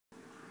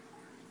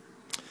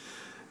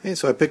Hey,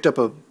 so I picked up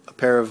a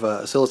pair of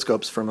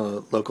oscilloscopes from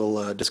a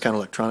local discount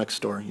electronics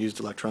store,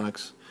 used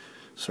electronics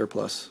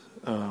surplus.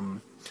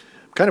 I'm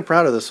kind of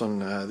proud of this one.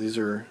 This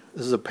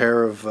is a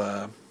pair of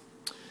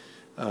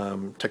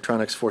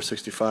Tektronix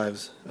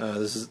 465s.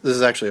 This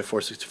is actually a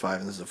 465,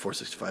 and this is a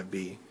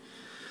 465B.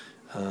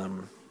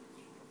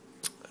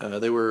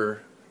 They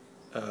were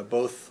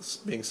both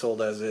being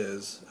sold as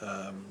is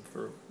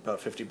for about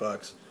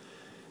 $50.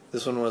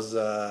 This one was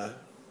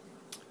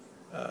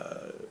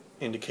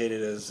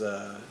indicated as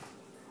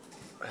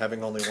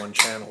having only one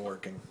channel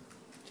working,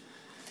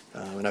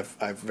 and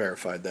I've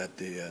verified that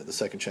the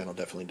second channel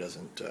definitely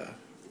doesn't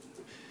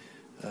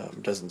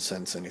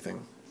sense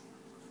anything.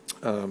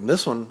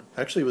 This one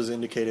actually was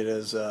indicated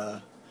as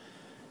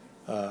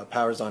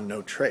powers on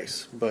no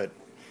trace, but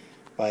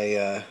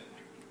by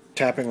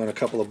tapping on a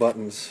couple of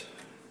buttons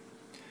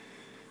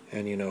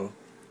and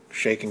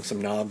shaking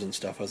some knobs and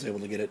stuff, I was able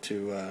to get it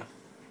to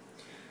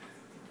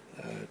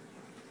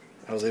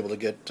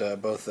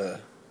both a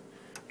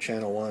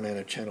channel 1 and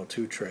a channel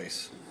 2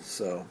 trace,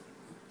 so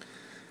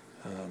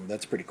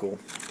that's pretty cool.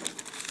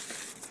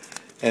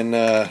 And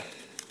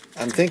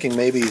I'm thinking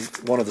maybe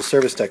one of the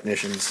service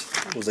technicians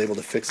was able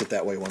to fix it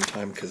that way one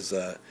time, because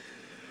it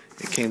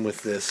came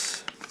with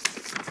this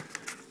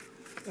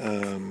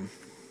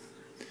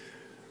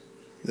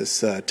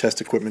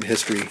test equipment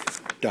history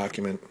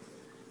document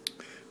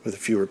with a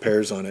few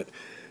repairs on it,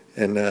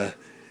 and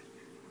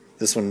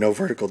this one, no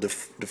vertical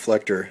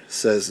deflector,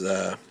 says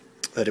that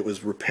it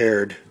was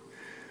repaired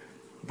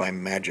by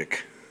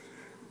magic.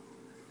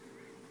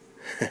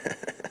 I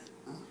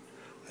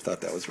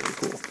thought that was really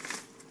cool.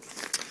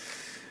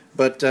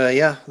 But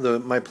yeah,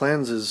 my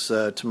plans is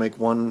to make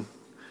one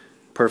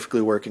perfectly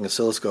working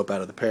oscilloscope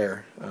out of the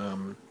pair.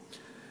 I'm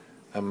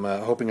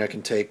hoping I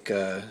can take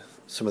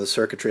some of the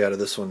circuitry out of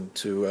this one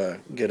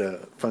to get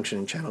a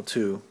functioning channel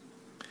 2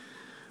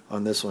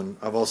 on this one.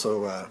 I'm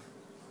also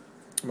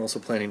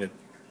planning to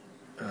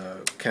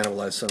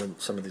cannibalize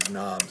some of these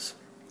knobs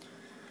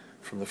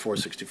from the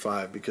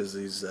 465, because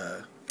these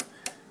are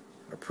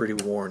pretty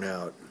worn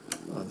out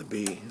on the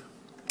B.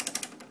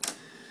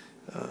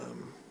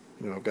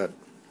 I've got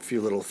a few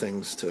little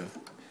things to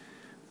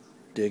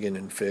dig in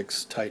and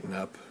fix, tighten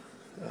up.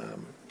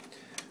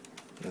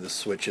 The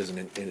switch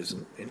isn't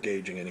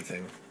engaging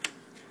anything,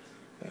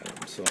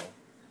 so I'll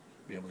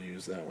be able to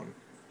use that one.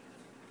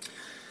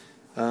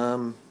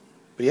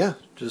 But yeah,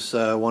 just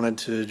wanted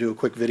to do a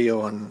quick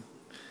video on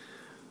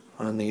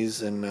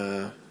these,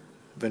 and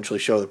eventually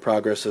show the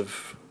progress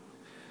of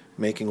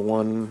making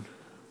one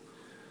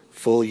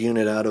full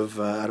unit out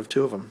of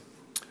two of them.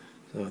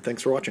 So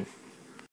thanks for watching.